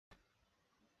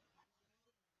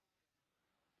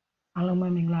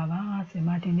Aloma Minglava,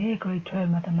 Sematine, grade 12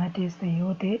 mathematics, the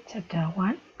Yote, chapter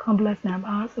 1, complex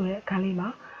numbers,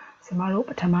 Kalima, Semaro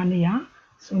Patamania,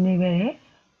 Sunivere,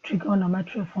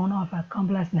 trigonometric form of a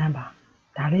complex number.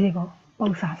 Daligo,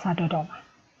 Bosa Satodoma.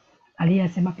 Alia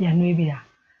Semapia Nuivia,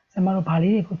 Semaro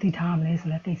Pali, Kutitam,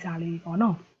 Leti Sali, or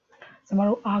no.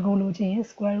 Semaro Agologin,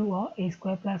 square root of a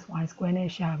square plus 1 square ne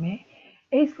shame,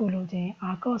 a scologin,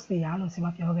 a cos the alo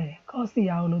Semapioge, cos the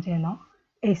alogeno,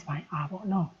 a spine abo,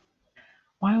 no.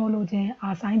 Y ကိုလိုချင်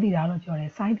r sin θ လို့ပြောတ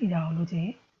ယ် sin θကိုလိုချင်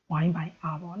y by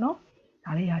r ပေါ့နော်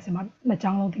ဒါလေးရစမှာနှစ်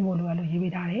ကြောင်းလုံးသိဖို့လိုရလို့ရေး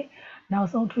ပေးထားတယ်နောက်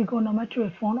ဆုံး trigonometric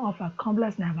form of a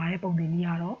complex number ရဲ့ပုံသဏ္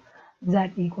ဍာန်ကတော့ z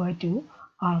equal to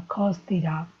r cos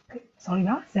theta sorry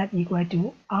ပါ z equal to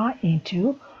r into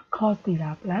cos theta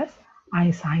plus I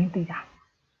sin theta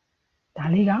ဒါ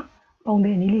လေးကပုံသ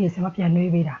ဏ္ဍာန်လေးရစမှာပြန်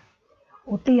နှွေးပေးတာ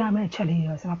ဟိုသိရမယ့်အချက်လေး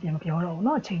ရောစမှာပြန်မပြောတော့ဘူးเน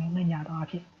าะအချိန်ငှက်ညာတော့အ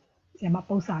ဖြစ်စမှာ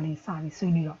ပုံစာလေးစပြီး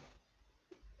ဆွေးနွေးတော့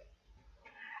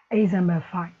Example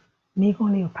 5.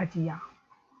 Nikonleo Patia.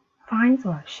 Find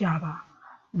or Shaba.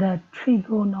 The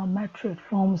trigonometric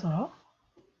forms or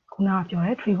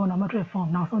trigonometric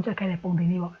form. Now, so check it.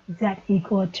 Z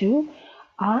equal to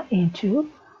r into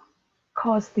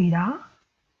cos theta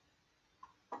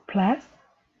plus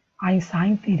I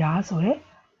sin theta. So,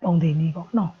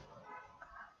 no.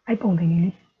 I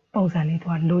pondini to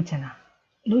a logena.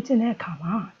 Logena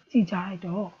kama. Chicha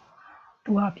do.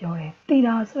 သူကပြောတယ်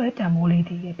theta ဆိုတဲ့တန်ဖိုးလေး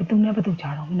ဒီဘယ်သူနဲ့ဘယ်သူ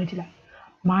ကြားတော့မင်းတို့ကြည့်လိုက်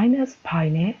minus pi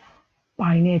နဲ့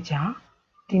pi နဲ့ကြား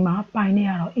ဒီမှာ pi နဲ့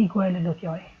ကတော့ equal လို့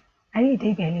ပြောတယ်အဲ့ဒီအဓိ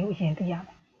ပ္ပာယ်လေးကိုအရင်သိရမ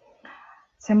ယ်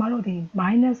ဆင်မတို့ဒီ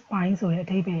minus pi ဆိုတဲ့အ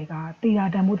ဓိပ္ပာယ်က theta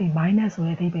တန်ဖိုးဒီ minus ဆို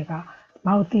တဲ့အဓိပ္ပာယ်ကမ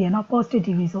ဟုတ်သိရနော် positive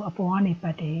degree ဆိုအပေါ်ကနေပ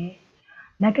တ်တယ်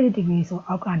negative degree ဆို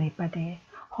အောက်ကနေပတ်တယ်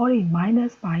ဟောဒီ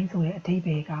minus pi ဆိုတဲ့အဓိပ္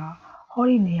ပာယ်ကဟော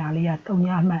ဒီနေရာလေးက3ည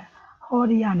မှတ်ဟော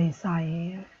ဒီကနေစရ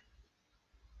င်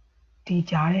ဒီ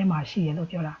ကြားထဲမှာရှိရလို့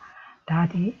ပြောတာဒါ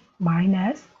ဒီ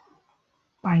minus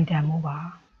pi တန်ဖိုးပါ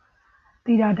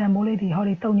theta တန်ဖိုးလေးဒီဟော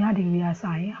ဒီ3ညဒီဂရီကစ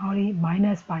ရင်ဟောဒီ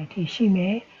minus pi ထိရှိမ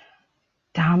ယ်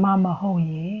ဒါမှမဟုတ်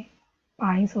ရင်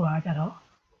pi ဆိုတာကြတော့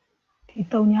ဒီ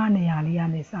3ညနေရာလေးက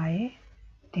နေစရင်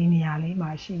ဒီနေရာလေးမှာ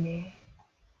ရှိမယ်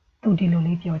သူဒီလို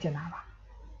လေးပြောချင်တာပါ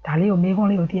ဒါလေးကိုမေးခွန်း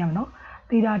လေးကိုသိရမယ်နော်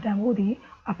theta တန်ဖိုးဒီ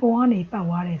အပေါ်ကနေပတ်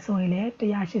သွားတယ်ဆိုရင်လည်း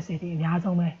180ဒီအများ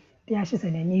ဆုံးပဲ180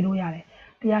နဲ့ညီလို့ရတယ်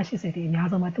180ဒီအများ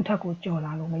ဆုံးပဲသူ့ထက်ကိုကျော်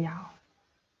လာလို့မရအောင်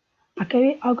အကယ်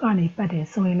၍အောက်ကနေပတ်တယ်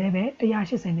ဆိုရင်လည်းပဲ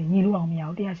180နဲ့ညီလို့အောင်မရအော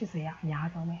င်180ကအများ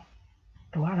ဆုံးပဲ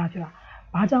သူကအဲ့ဒါပြောတာ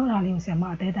ဘာကြောင့်ဒါလေးကိုဆရာမ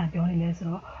အသေးတန်ပြောနေလဲဆို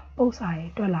တော့ပုတ်စာရေး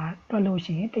တွက်လို့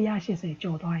ရှိရင်180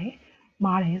ကျော်သွားရင်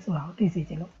မားတယ်ဆိုတာကိုသိစေ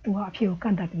ချင်လို့သူကအဖြစ်ကိုက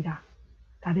န့်တက်ပြီးတာ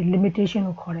ဒါဒီ limitation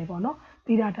လို့ခေါ်တယ်ပေါ့နော်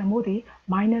theta တန်ဖိုးဒီ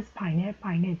minus pi နဲ့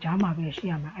pi နဲ့ကြားမှာပဲရှိ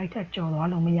ရမှာအဲ့ထက်ကျော်သွား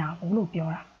လို့မရဘူးလို့ပြော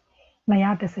တာ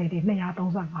210ဒီ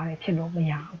235တဲ့ဖြစ်လို့မ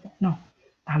ရဘူးပေါ့နော်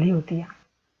ဒါလေးကိုသိရ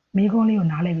မိခွန်းလေးကို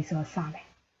နားလည်ပြီးဆိုတော့စမယ်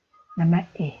နံပါတ်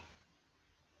A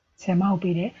ဆရာမကို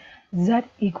ပေးတယ် z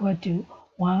equal to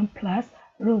 1 plus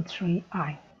root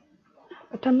 3i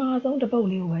ပထမဆုံးတစ်ပုဒ်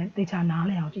လေးကိုပဲသေချာနား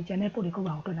လည်အောင်ကြည့်ကျန်တဲ့ပုဒ်လေးကို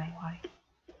အောင်တွေ့နိုင်ပါတယ်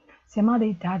ဆရာမဒီ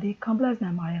ဒါဒီ complex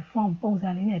number ရဲ့ form ပုံစံ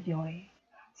လေးနဲ့ပြောတယ်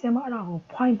ဆရာမအဲ့ဒါကို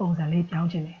point ပုံစံလေးပြောင်း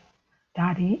ချင်တယ်ဒါ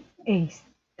ဒီ x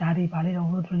ဒါဒီဘာလဲတော့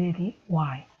root 3လေးဒီ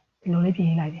y ဒီလိုလေးပြ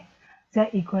င်လိုက်တယ် z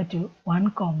equal to 1,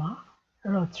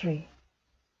 root 3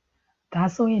ဒါ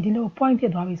ဆိုရင်ဒီလို point ဖြ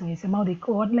စ်သွားပြီဆိုရင်စမောက်ဒီ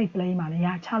coordinate plane မှာလည်း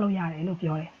ချလို့ရတယ်လို့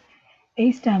ပြောတယ်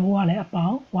x တန်ဖိုးကလည်းအပေါ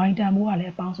င်း y တန်ဖိုးကလ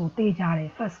ည်းအပေါင်းဆိုသိကြတယ်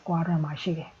first quadrant မှာ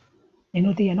ရှိတယ်နင်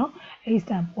တို့သိရနော် x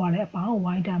တန်ဖိုးကလည်းအပေါင်း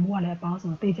y တန်ဖိုးကလည်းအပေါင်း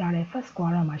ဆိုသိကြတယ် first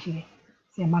quadrant မှာရှိတယ်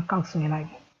ဆရာမကောက်ဆွဲလိုက်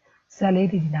ပြီ z လေး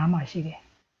ဒီနားမှာရှိတယ်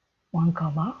 1,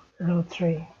 root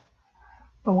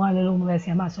 3ပုံကလေးလုံးမပဲဆ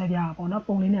ရာမဆွဲပြရပါတော့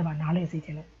ပုံလေးနဲ့ပါနားလည်စေချ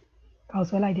င်လို့ကောက်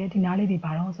ဆွဲလိုက်တယ်ဒီနားလေးဒီ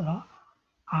ဘာတော့ဆိုတော့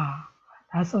r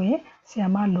ဒါဆိုရင်ဆီယ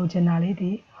မလိုချင်တာလေး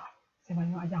ဒီဆီယမ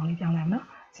အကြောင်းလေးပြောင်းလိုက်မယ်နော်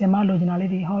ဆီယမလိုချင်တာ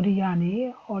လေးဒီဟောဒီကနေ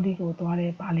ဟောဒီကိုသွား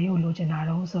တဲ့ဗာလေးကိုလိုချင်တာ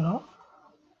တော့ဆိုတော့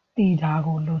တီတာ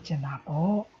ကိုလိုချင်တာ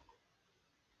ပေါ့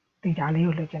တီတာလေး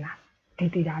ကိုလိုချင်တာဒီ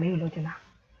တီတာလေးကိုလိုချင်တာ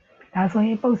ဒါဆိုရ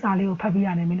င်ပုတ်စာလေးကိုဖတ်ပြရ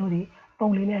တယ်မင်းတို့ဒီပုံ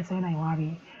လေးနဲ့ဆွဲနိုင်သွားပြီ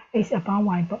x အပေါင်း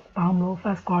y ပေါင်းလို့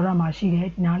first quadrant မှာရှိတယ်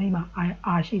ဒီနားလေးမှာ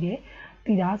r ရှိတယ်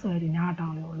တီတာဆိုရင်ဒီနားအတော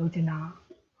င်လေးကိုလိုချင်တာ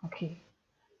okay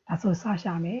ဒါဆိုစ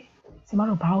ရှာမယ်ကျမ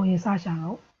တို့ဘာကိုရင်စရှာ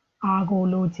တော့ r ကို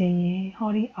လိုချင်ရင်ဟော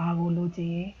ဒီ r ကိုလိုချင်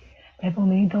ရင်ဘယ်ပုံ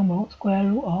လေးသုံးဖို့ square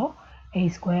root of a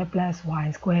square plus y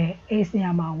square x နေ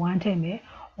ရာမှာ1ထည့်မယ်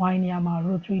y နေရာမှာ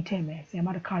root 3ထည့်မယ်ဆရာမ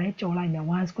တစ်ခါလေးကြော်လိုက်မယ်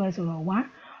1 square ဆိုတော့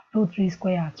1 root 3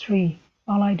 square က3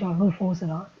ပေါင်းလိုက်တော့ root 4ဆို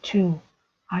တော့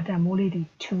2 r တန်ဖိုးလေးဒီ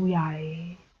2ရတ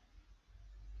ယ်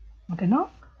ဟုတ်တယ်နော်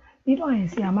ပြီးတော့ရင်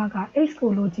ဆရာမက x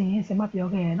ကိုလိုချင်ရင်ဆရာမပြော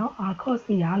ခဲ့တယ်နော် r cos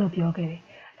theta လို့ပြောခဲ့တယ်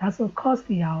ဒါဆို cos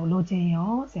theta ကိုလိုချင်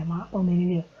ရောဆရာမပုံလေး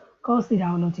လေး cos theta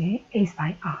ကိုလိုချင် x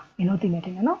by r မင်းတို့သိမယ်တ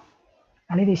င်နော်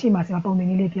ဒါလေးတွေရှေ့မှာဆရာပုံသင်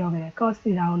လေးလေးပြောခဲ့တယ် cos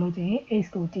theta ကိုလုပ်ချင် x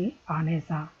ကို t r နဲ့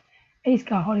စား x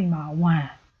ကဟောဒီမှာ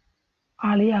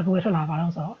1 r လေးကကိုယ်ထွက်လာပါ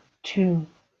တော့ဆိုတော့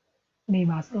2နေ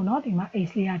ပါဆိုတော့เนาะဒီမှာ x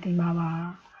လေးကဒီမှာပါ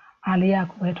r လေးက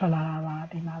ကိုယ်ထွက်လာတာပါ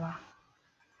ဒီမှာပါ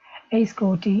x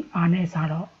ကို t r နဲ့စား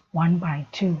တော့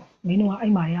 1/2 မင်းတို့က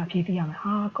အဲ့မှာရအဖြေသိရမယ်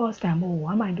ဟာ cos တန်ဖို့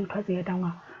 1/2 ထွက်စေတဲ့အတောင်းက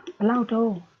ဘယ်လောက်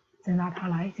တော့စဉ်းစား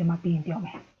ထားလိုက်ဒီမှာပြီးရင်ပြောမ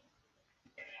ယ်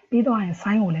ပြီးတော့ရင်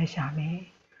sin ကိုလည်းရှာမယ်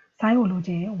sin ကိုလုပ်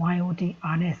ချင် y o t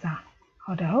r နဲ့စား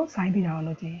ဟုတ်တယ်ဟုတ် sin theta ကို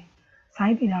လုပ်ချင်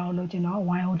sin theta ကိုလုပ်ချင်တော့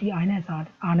y o t r နဲ့စား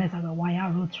r နဲ့စားဆို y က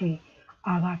 √3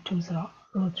 r က2ဆိုတော့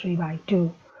 √3/2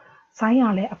 sin က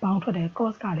လည်းအပေါင်းထွက်တယ်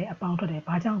cos ကလည်းအပေါင်းထွက်တယ်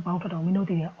ဘာကြောင့်အပေါင်းထွက်တော့မင်းတို့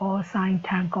သိတယ် all sin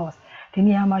tan cos ဒီ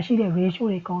နေရာမှာရှိတဲ့ ratio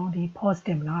တွေအကုန်လုံးဒီ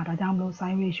positive မလားဒါကြောင့်မလို့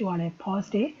sin ratio ကလည်း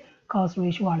positive cos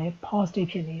ratio ကလည်း positive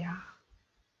ဖြစ်နေတာ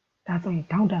ဒါဆိုရင်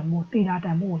ဒေါင်းတန်မှု theta တ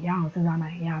န်မှုကိုရအောင်စဉ်းစား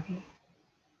နိုင်ရပြီ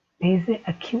basic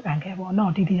acute angle ပေါ့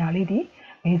နော်ဒီ theta လေးဒီ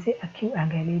basic acute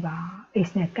angle လေးပါ x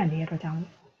နဲ့ကတ်နေတဲ့အတွက်ကြောင့်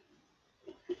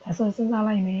ဒါဆိုစဉ်းစား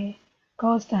လိုက်မယ်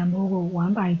cos တန်မှုကို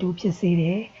 1/2 ဖြစ်စေတ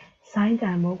ယ် sin တ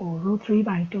န်မှုကို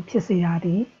 √3/2 ဖြစ်စေတာ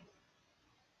ဒီ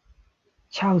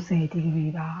60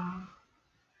 degree ပါ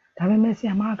ဒါပေမဲ့ဆ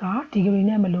ရာမက degree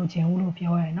နဲ့မလို့ချင်ဘူးလို့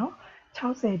ပြောရဲเนาะ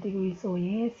60 degree ဆိုရ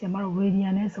င်ဆရာမတို့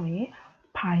radian နဲ့ဆိုရင်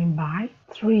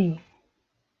pi/3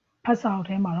 ဖတ်စာအုပ်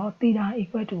ထဲမှာတော့ theta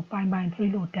equal to pi/3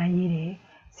 လို့တန်းရေးတယ်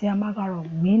ဆရာမကတော့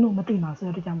မင်းတို့မသိမှာဆို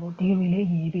တဲ့အတွက်ကြောင့်မို့ degree လေး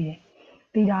ရေးပေးတယ်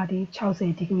theta ဒီ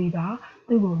60 degree ပါ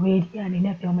သူ့ကို radian အနေ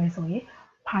နဲ့ပြောမယ်ဆိုရင်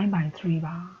pi/3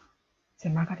 ပါဆ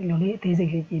ရာမကဒီလိုလေးအသေးစိ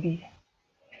တ်လေးရေးပေးတယ်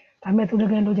ဒါပေမဲ့သူတ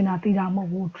ကယ်လိုချင်တာ theta မဟုတ်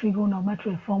ဘူး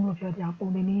trigonometric form လို့ပြောကြပုံ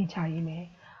သင်နည်းချရေးမယ်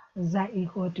z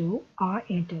equal to r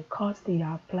into cos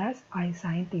theta plus I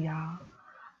sin theta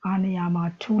r နေရာမှာ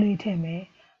2လေးထည့်မယ်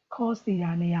cos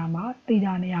theta နေရာမှာ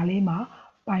theta နေရာလေးမှာ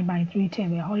pi/3 ထည့်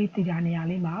မယ်ဟောဒီ theta နေရာ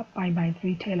လေးမှာ pi/3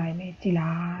 ထည့်လိုက်မယ်ကြည့်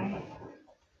လိုက်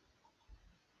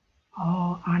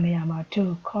r နေရာမှာ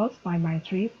2 cos pi/3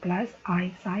 plus I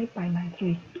sin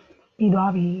pi/3 ပြီး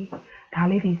သွားပြီဒါ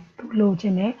လေးဒီသူလိုချ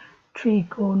င်တဲ့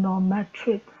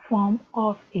trigonometric form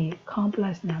of a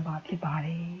complex number ဖြစ်ပါတ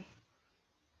ယ်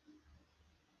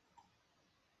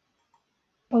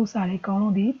ပုံစံလေးကောင်း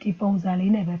လို့ဒီပုံစံ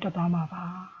လေးနဲ့ပဲတွက်သွားမှာပါ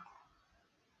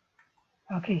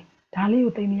โอเคဒါလေး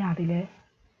ကိုသိမရသေးလဲ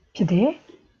ဖြစ်တယ်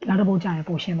နောက်တစ်ပုတ်ကြာရင်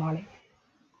ပို့ရှင်းသွားလိမ့်မယ်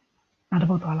နောက်တစ်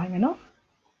ပုတ်သွားလိုက်မယ်နော်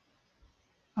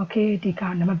โอเคဒီက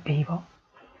နံပါတ် B ပေါ့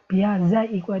B က z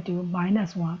equal to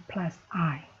 -1 plus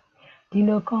I ဒီ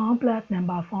လို complex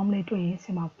number form လေးတွေ့ရင်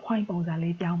ဒီမှာ point ပုံစံ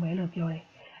လေးပြောင်းမယ်လို့ပြောတယ်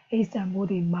x တန်ဖိုး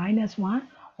ဒီ -1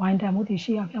 y တန်ဖိုးဒီ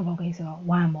ရှေ့ရောက်ပြောင်းပေါက်ကိန်းဆိုတော့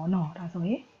1ပေါ့နော်ဒါဆို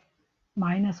ရင်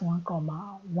-1, 1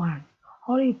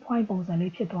 ဟောဒီ point ပုံစံ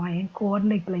လေးဖြစ်သွားရင်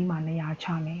coordinate plane မှာနေရာချ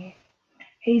မယ်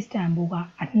x တန်ဖိုးက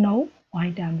အနှုတ် y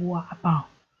တန်ဖိုးကအပေါင်း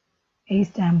x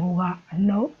တန်ဖိုးကအ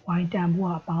နှုတ် y တန်ဖိုး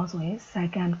ကအပေါင်းဆိုရင်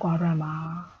second quadrant မှာ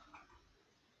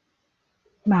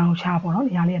မှန်အောင်ချပေါ့နော်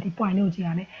နေရာလေးကဒီ point လေးကိုကြည့်ရ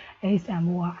တယ် x တန်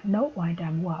ဖိုးကအနှုတ် y တ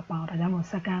န်ဖိုးကအပေါင်းဒါကြောင့်မို့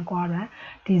second quadrant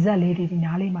ဒီ z လေးဒီ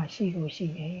နားလေးမှာရှိကိုရှိ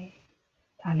တယ်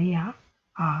ဒါလေးက r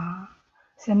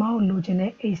ဆရာမတို့လိုချင်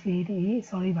တဲ့ h လေးဒီ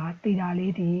sorry ပါ theta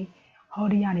လေးဒီဟော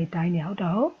ဒီကနေတိုင်းနေဟုတ်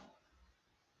တော့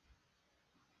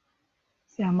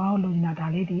ဆရာမတို့လိုချင်တာဒါ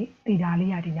လေးဒီ theta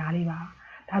လေးကဒီနားလေးပါ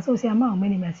ဒါဆိုဆရာမအောင်မ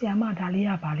င်းနေမယ်ဆရာမဒါလေးက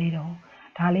ဘာလေးတော့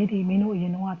ဒါလေးဒီမင်းတို့အရ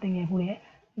င်တော့သင်ခဲ့ဖို့တဲ့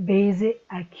basic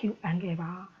acute angle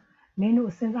ပါမင်း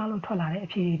တို့စဉ်းစားလို့ထွက်လာတဲ့အ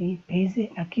ဖြေတွေဒီ basic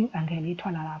acute angle လေးထွ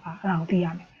က်လာတာပါအဲ့ဒါကိုသိရ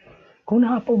မယ်ခုန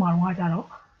ကပုံမှာတော့ကြတော့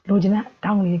လိုချင်တဲ့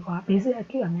တောင်းလေးကွာ basic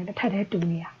acute angle တစ်ထပ်တည်းတူ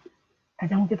နေတာဒါ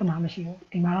ကြောင့်ပြဿနာမရှိဘူး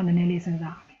ဒီမှာတော့နည်းနည်းလေးစဉ်း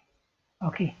စားမယ်โอ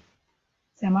เค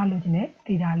ဆရာမလိုချင်တဲ့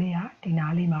theta လေးကဒီ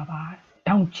နားလေးမှာပါ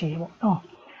တောင်းချေပေါ့နော်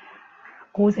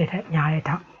60ထက်များတဲ့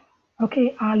တောင်းโอเค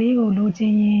r လေးကိုလိုချ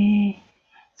င်ရင်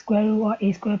square root of a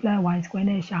square plus y square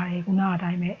နဲ့ရှာတယ်ခုနကအ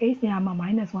တိုင်းပဲ x နေရာမှာ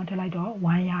 -1 ထည့်လိုက်တော့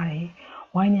1ရတယ်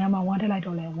y နေရာမှာ1ထည့်လိုက်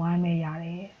တော့လည်း1ပဲရတ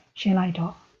ယ်ရှင်းလိုက်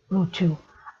တော့ √2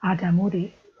 r တန်ဖိုးဒီ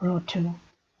 √2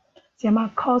 ဆရာမ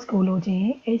cos ကိုလိုချင်ရ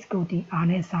င် x ကိုဒီ r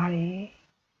နဲ့စားတယ်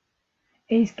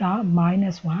x က -1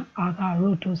 r က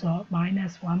 √2 ဆိုတော့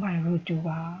 -1/√2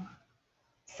 ပါ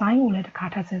sin ကိုလည်းတစ်ခါ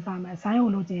ထပ်စဉ်းစားမယ် sin ကို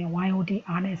လိုချင်ရင် y ကိုဒီ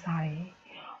r နဲ့စားတယ်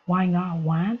y က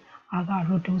 1 r က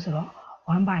 √2 ဆိုတော့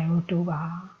 1/√2 ပါ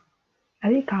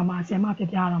အဲ့ဒီခါမှာဆရာမပြ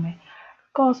ပြရတော့မယ်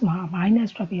cos မှာ minus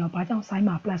ထွက်ပြီးတော့ဘာကြောင့် sin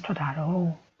မှာ plus ထွက်တာတော့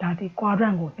ဒါဒီ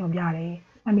quadrant ကိုညွှန်ပြတယ်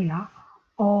မှတ်မိလား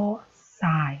all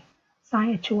sin sin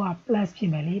အချိုးက plus ဖြ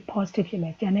စ်မယ်လေ positive ဖြစ်မ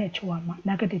ယ်ကျန်တဲ့အချိုးက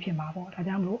negative ဖြစ်မှာပေါ့ဒါ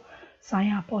ကြောင့်မလို့ sin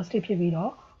က positive ဖြစ်ပြီး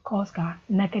တော့ cos က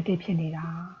negative ဖြစ်နေတာ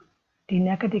ဒီ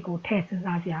negative ကိုထည့်စဉ်း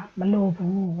စားကြမလို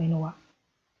ဘူးမင်းတို့က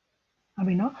ဟုတ်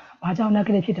ပြီနော်ဘာကြောင့်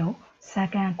negative ဖြစ်တော့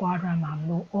second quadrant မှာမ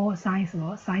လို့ all sin ဆို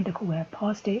တော့ sin တစ်ခုပဲ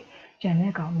positive ကျန်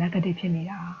တဲ့ကောင် negative ဖြစ်နေ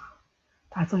တာ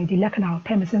ဒါဆိုရင်ဒီလက္ခဏာကိုထ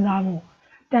ည့်မစဉ်းစားဘူး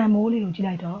တန်မိုးလေးကိုကြည့်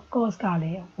လိုက်တော့ cos ကလ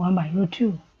ည်း1 by root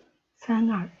 2 sin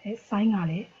က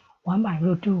လည်း1 by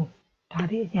root 2ဒါ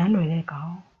ဒီရမ်းလွယ်တဲ့ကော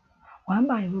င်1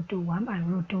 by root 2 1 by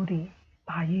root 2ဒီ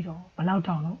ဘာကြီးတော့ဘယ်လောက်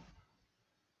တောင်လို့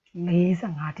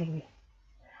45 degree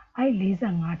အဲ့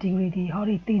45 degree ဒီဟော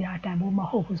ဒီတိတာတန်မိုးမ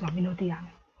ဟုတ်ဘူးဆိုတာမင်းတို့သိရမ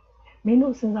ယ်မင်း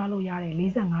တို့စဉ်းစားလို့ရတဲ့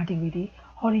45 degree ဒီ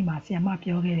ဟောဒီမှာဆရာမ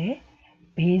ပြောခဲ့တဲ့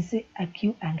basic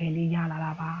acute angle လေးရလာ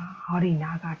တာပါဟောဒီ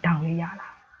နာကတောင်လေးရလာ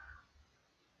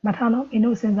မထားတော့မင်း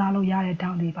တို့စဉ်းစားလို့ရတဲ့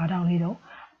တောင်ဒီဘာတောင်လေးတော့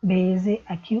basic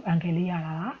acute angle လေးရ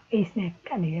လာတာ ace နဲ့က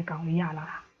တ်နေတဲ့ကောင်လေးရလာ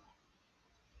တာ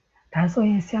ဒါဆို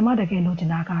ရင်ဆရာမတကယ်လို့ကျ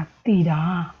နာကတီတာ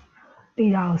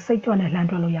ကိုစိတ်ကြွနဲ့လှမ်း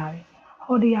တွက်လို့ရပြီ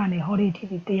ဟောဒီကနေဟောဒီထိ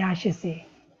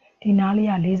180ဒီနားလေး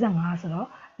က45ဆိုတော့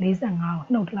45ကို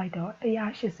နှုတ်လိုက်တော့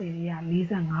180လေးက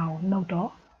45ကိုနှုတ်တော့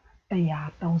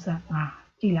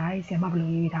135ကြည်လိုက်ဆရာမဘယ်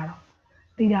လိုရေးထားတော့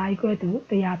တီတာ equal to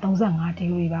 135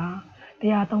 degree ပါ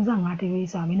135 degree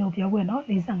ဆိုတာမင်းတို့ပြောခွင့်နော်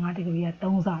45 degree က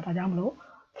3စာဒါကြောင့်မလို့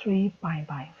3 pi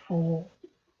by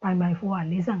 4 pi by 4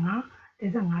က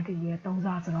45 degree က3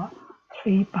စာဆိုတော့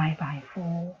3 pi by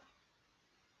 4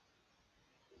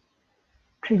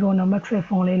 trigonometric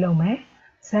form လေးလုပ်မယ်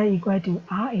z equal to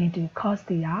r into cos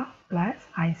theta plus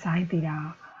I sin theta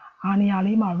r နေရာ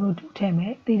လေးမှာ root 2ထည့်မ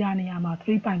ယ် theta နေရာမှာ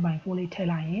3 pi by 4လေးထည့်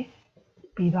လိုက်ရင်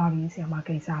ပြီးသွားပြီဆရာမ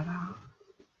ကိစ္စက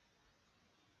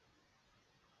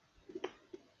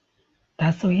ဒါ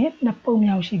ဆိုရင်နှစ်ပုံ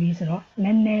မြောက်ရှိပြီဆိုတော့န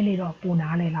ည်းနည်းလေးတော့ပုံနာ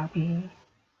လေလောက်ပြီ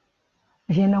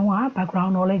အရင်တော့က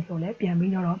background knowledge ကိုလည်းပြန်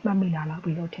ပြီးတော့မှတ်မိလာလောက်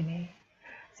ပြီလို့ထင်တယ်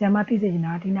ဆရာမသိစေချင်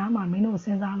တာဒီနားမှာမင်းတို့စ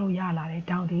ဉ်းစားလို့ရလာတဲ့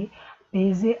တောင်းဒီ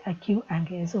basic acute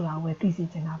angle ဆိုတာကိုသိစေ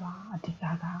ချင်တာပါအဓိက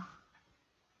က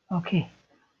okay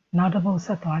နောက်တစ်ပုတ်ဆ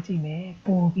က်သွားကြည့်မယ်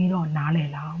ပို့ပြီးတော့နားလည်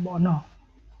လာအောင်ပေါ့နော်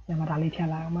ဆရာမဒါလေးဖြတ်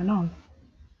လိုက်အောင်မနော်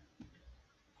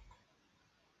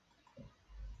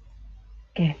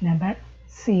ကဲနံပါတ်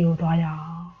C ကိုသွားရအော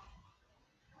င်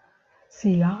C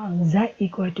က z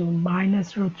equal to minus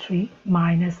root 3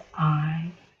 minus I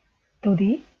တို့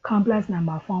ဒီ complex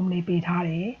number form လေးပေးထား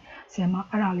တယ်ဆရာမ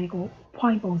အဲ့ဒါလေးကို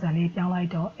point ပုံစံလေးပြောင်းလိုက်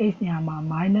တော့ x နေရာမှာ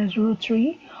minus root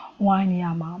 3 y နေ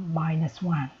ရာမှာ minus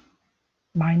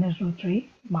 1 minus root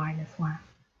 3 minus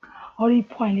 1ဟောဒီ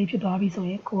point လေးဖြစ်သွားပြီဆို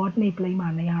ရင် coordinate plane မှာ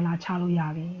နေရာလာချလို့ရ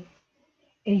ပြီ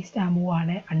x တန်မိုးက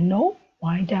လည်းအနုတ်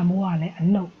y တန်မိုးကလည်းအ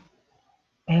နုတ်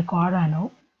ဘယ် quadrant တော့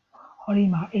ဟောဒီ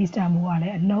မှာ x တန်မိုးကလ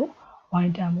ည်းအနုတ် y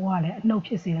တန်မိုးကလည်းအနုတ်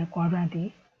ဖြစ်စေတဲ့ quadrant ဒီ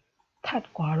third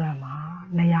quadrant မှာ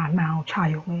နေရာမှန်အောင်ချ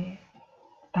ရုံပဲ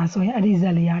ဒါဆိုရင်အဲ့ဒီဇ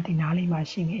က်လေးကဒီနားလေးမှာ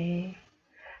ရှိမယ်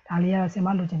ဒါလေးကတော့ဆရာမ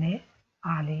လိုချင်တဲ့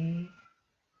အားလေး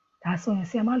ဒါဆိုရင်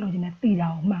ဆရာမလိုချင်တဲ့တီတာ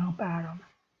ကိုမှန်အောင်ပတ်ရတော့မယ်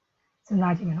စဉ်း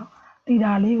စားကြည့်မယ်နော်တီ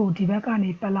တာလေးကိုဒီဘက်က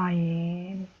နေပတ်လိုက်ရ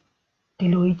င်ဒီ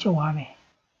လိုကြီးချုပ်သွားမယ်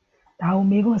ဒါကို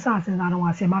မေးခွန်းစစဉ်းစားတော့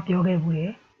ဆရာမပြောခဲ့ဘူးလေ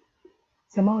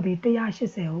ဆရာမတို့ဒီ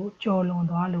180ကိုကျော်လွန်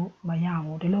သွားလို့မရ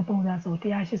ဘူးဒီလိုပုံစံဆို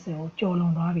180ကိုကျော်လွ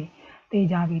န်သွားပြီတေး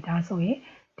ကြပြီဒါဆိုရင်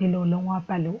ဒီလိုလုံးဝပ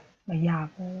တ်လို့မရ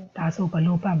ဘူးဒါဆိုဘယ်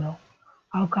လိုပတ်မလို့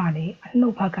အောက်ကနေအနှု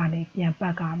တ်ဘက်ကနေပြန်ပ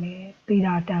တ်ကြမယ်တီ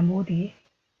တာတန်ဖိုးဒီ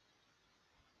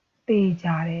တေးကြ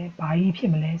တယ်ဘာကြီးဖြ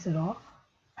စ်မလဲဆိုတော့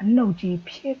အနှုတ်ကြီး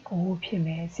ဖြစ်ကိုဖြစ်မ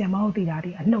ယ်ဆရာမတို့တီတာ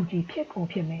ဒီအနှုတ်ကြီးဖြစ်ကို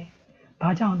ဖြစ်မယ်ဘာ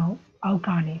ကြောင့်တော့အောက်က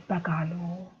နေပတ်ကြ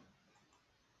လို့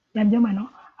ပြန်ပြောမယ်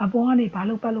နော်အပေါ်ကနေဘာ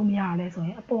လို့ပတ်လို့မရလဲဆိုရ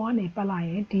င်အပေါ်ကနေပတ်လိုက်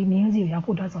ရင်ဒီမြင်းစီကိုရောက်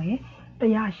ဖို့အတွက်ဆိုရင်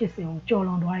180ကိုကျော်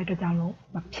လွန်သွားတဲ့အတွက်ကြောင့်လို့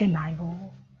မဖြစ်နိုင်ဘူး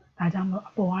ဒါကြောင့်မို့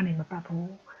အပေါ်ကနေမပတ်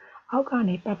ဘူးအောက်က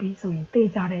နေပတ်ပြီးဆိုရင်တေး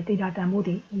ကြတဲ့တေးတာတန်ဖိုး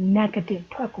ဒီ negative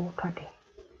ထွက်ကိုထွက်တယ်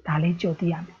ဒါလေးကြိုသိ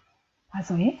ရမယ်ဒါ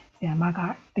ဆိုရင်ဆရာမက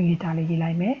တေးတာလေးရေး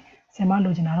လိုက်မယ်ဆရာမ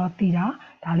လိုချင်တာတော့တီတာ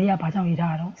ဒါလေးကဘာကြောင့်ရေး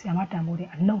ထားတာတော့ဆရာမတန်ဖိုးဒီ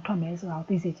အနှုတ်ထွက်မယ်ဆိုတာကို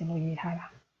သိစေချင်လို့ရေးထားတာ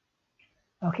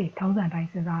okay ထုံးစံတိုင်း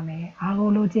စဉ်းစားမယ်အားကို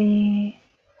လိုချင်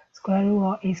square root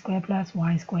of a square plus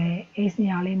y square x နေ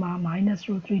ရာလေးမှာ minus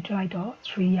root 3ထည့်လိုက်တော့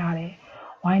3ရတယ်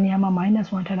y နေရာမှာ minus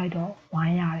 1ထည့်လိုက်တော့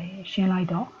1ရတယ်ရှင်းလိုက်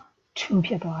တော့2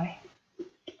ဖြစ်သွားတယ်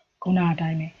ခုနအတို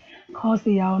င်းပဲ cos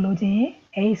theta ကိုလိုချင်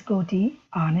x ကို t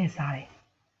r နဲ့စားတယ်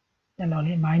ဒါတော့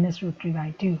လေ minus root 3 by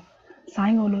 2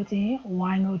 sin ကိုလိုချင်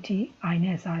y ကို t i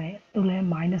နဲ့စားတယ်သူလည်း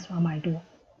minus 1 by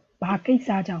 2ဘာကိစ္စ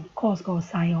ကြောင့် cos ကို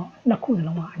sin ရောနှစ်ခုစ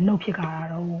လုံးကအနှုတ်ဖြစ်ကြတာ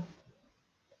တော့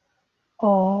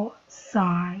or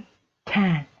sin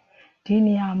tan ဒီ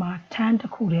နေရာမှာ tan တ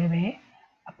စ်ခုတည်းပဲ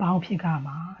အပေါင်းဖြစ်ကြ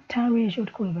မှာ tan ratio တ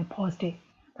စ်ခုတည်းပဲ positive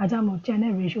ဒါကြောင့်မို့ကျန်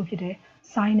တဲ့ ratio ဖြစ်တဲ့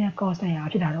sin နဲ့ cos နဲ့ရာ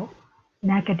ဖြစ်တာတော့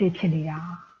negative ဖြစ်နေတာ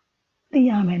သိ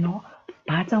ရမယ်နော်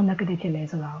ဘာကြောင့် negative ဖြစ်လဲ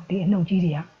ဆိုတာဒီအနှုတ်ကြီး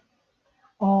တွေက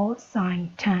or sin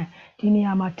tan ဒီနေ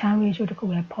ရာမှာ tan ratio တစ်ခု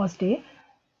ပဲ positive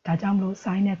ဒါကြောင့်မလို့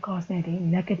sin နဲ့ cos နဲ့ဒီ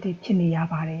negative ဖြစ်နေရ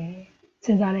ပါတယ်စ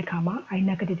ဉ်းစားတဲ့အခါမှာအဲ့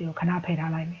negative တွေကိုခဏဖယ်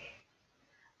ထားလိုက်မယ်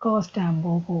cos တန်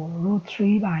ဖိုးကို root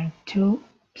 3 by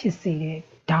 2ဖြစ်စေတဲ့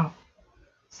ဓာတ်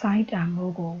sin တန်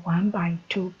ဖိုးကို1 by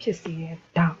 2ဖြစ်စေတဲ့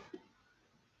ဓာတ်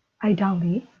I down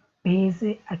the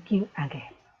basic acute angle.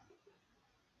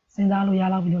 Since all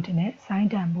yellow lieutenant, sin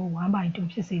tempo 1/2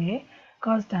 pixel,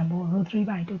 cos tempo root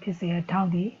 3/2 pixel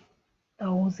down the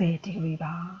 30 degree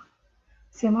bar.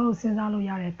 Sema since all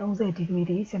yare 30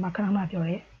 degree, sema canama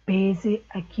pure, basic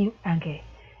acute angle.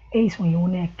 Ace when you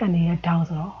neck can near down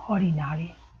or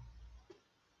ordinary.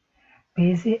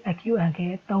 Basic acute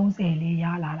angle 30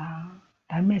 yala.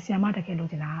 That makes Yamata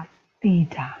Lugina,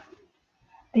 theta.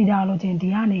 Theta login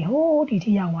diani, ho,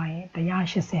 ditia wine, the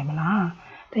yash semla.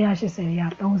 The yash say ya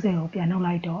don't say piano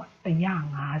light or the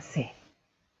young I say.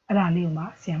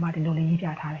 Alima, Siama de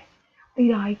Lolivia Tare.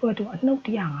 Theta equal to a note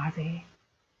young I say.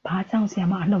 Patang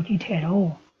Siama no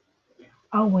detail.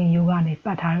 Oh, when you run it,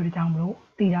 but I down low,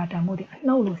 Theta Tamodi,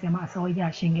 no Luciama so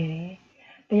yashing.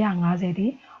 The young I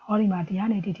say, Olima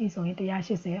diani diti so the yash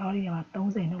say, Olima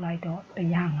don't say no light or the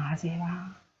young I say.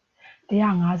 The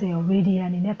young as a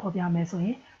radiant in a popular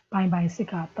mesoe, by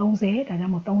sicker, don't say that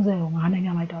I'm a don't say, one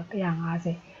and my daughter, the young as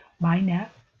a minor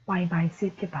by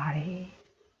sick party.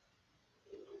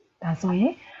 That's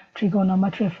why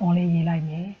trigonometric form like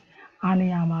me.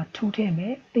 Aniama 2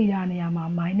 teme, the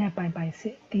aniama minor by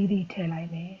sick, did tell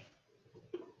like me.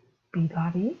 Be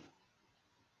baby.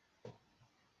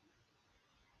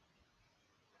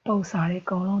 Both are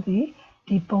going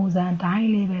the bones and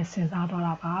tiny living since out of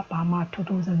Bama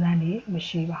 2000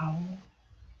 machine.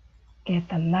 Get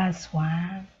the last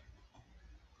one.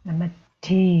 Number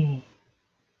T.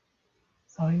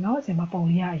 Sorry, no, it's my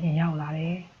polia in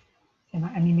Yala. It's my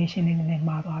animation in the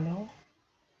Marvalo.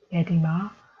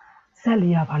 Etima,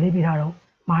 Celia Palibiro,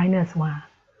 -1.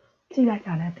 See like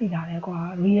an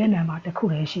Etiga, real number the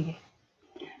Kureshi.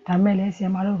 Tamele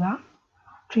Siamaruga,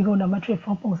 trigonometric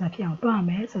form points at Yang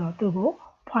Brame, so to go,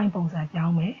 point points at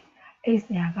Yaume, Ace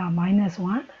Yaga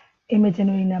 -1,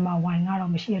 imaginary number 1 out of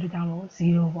machine down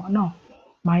 0, no,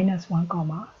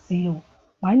 -1, 0.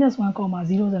 -1,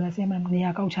 0 and the same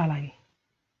near Kauchalai.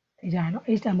 The Jano,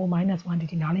 H time -1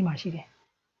 did in Ali Mashide.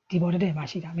 Devoted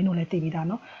Mashida, Minole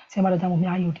Tibidano,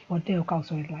 Sematamia, you devoted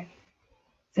Kauso like.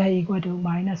 They equal to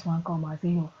 -1,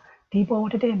 0.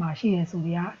 Devoted Mashide, so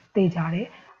they are, they jare,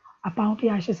 about the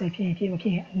ashes of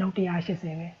P, no the ashes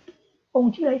ever.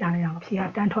 Only like an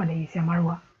Pia Dantone,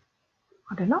 Samarua.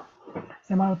 I don't know.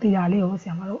 Samaro Tia Leo,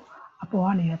 Samaro,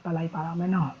 upon a palai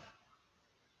parameno.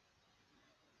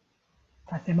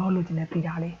 That's the more looking at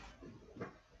Pidali.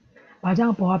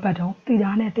 Bajang Poa Pato,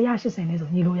 Tidane, the ashes and is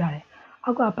Niluare.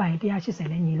 I'll go by the ashes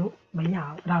and Nilu,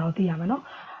 Maya, Rarotiamano.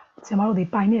 Samaro the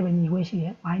pioneer when you wish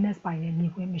here, minus pioneer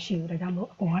Niku machine, the Jambo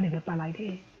upon a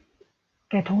palai.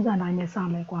 Get home and I may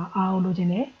sound like our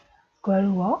logine, square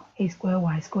root a square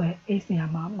y square, a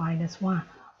nearma -1,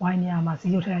 y nearma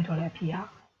 0 territory appear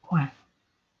 1.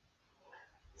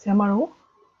 Samaro.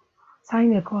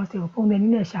 Sign the cost of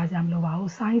Pondina Shazam Lova,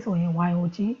 signs on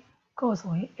YOG, cos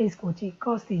on SOG,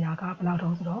 cos the Yaga,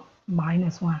 Plato,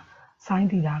 -1, sign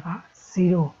the Yaga,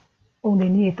 0. Only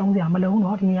near Tonga Malone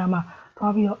or Yama,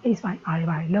 Tobio is my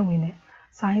eye low in it.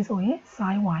 Signs on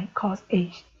sin Y, cos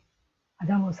H.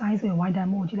 Adamo signs on Y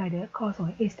damoji like the cos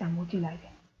on H damoji like it.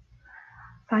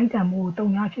 Sign damo,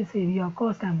 don't have to say your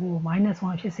cost and woe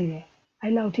 -1 should say. I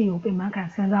love to open my can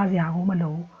send us Yago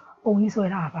Malo, only so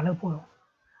it up a little.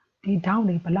 The town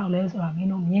they below less or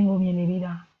Mino Mingo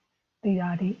Minivida. The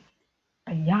Yadi,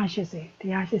 a yashes,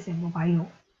 the ashes in mobile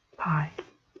pie.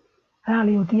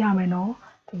 Alio Diameno,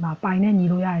 the Mapine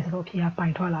Niloya is Ropia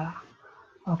Pintola.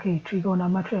 Okay,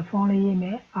 trigonometric form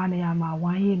yeme, Aniama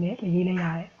 1 yeme, the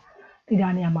Yelea, the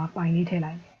Daniama Pine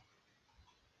Tail.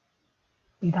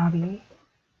 Vidabi.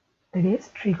 That is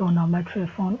trigonometric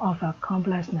form of a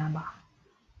complex number.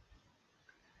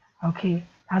 Okay.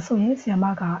 As soon as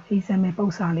Yamaga is a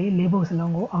posale, labels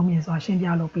longo, omens or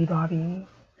Shindialo Pidabi.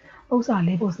 Osa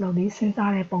labels lodi since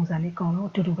I posani cono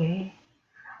to do way.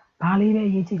 Bali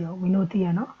Yijido, we know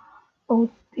Tiano. Oh,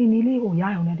 Tinili or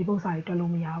Yaon the Bosai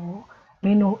Tolumiavo.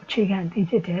 We know chicken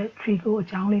digital, trigo,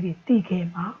 jownly TK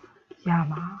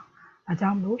Yama. A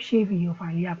jambo, shavy of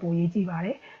Ayapo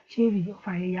Yijibare, shavy of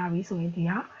Ayavi so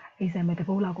India, is a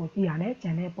metabola go Piane,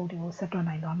 Janet Bodio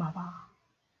Saturday Mama.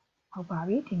 How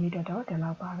Bobby, Timmy Dotto, the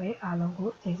Love Bobby,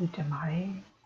 Alongo, Jason Tamare.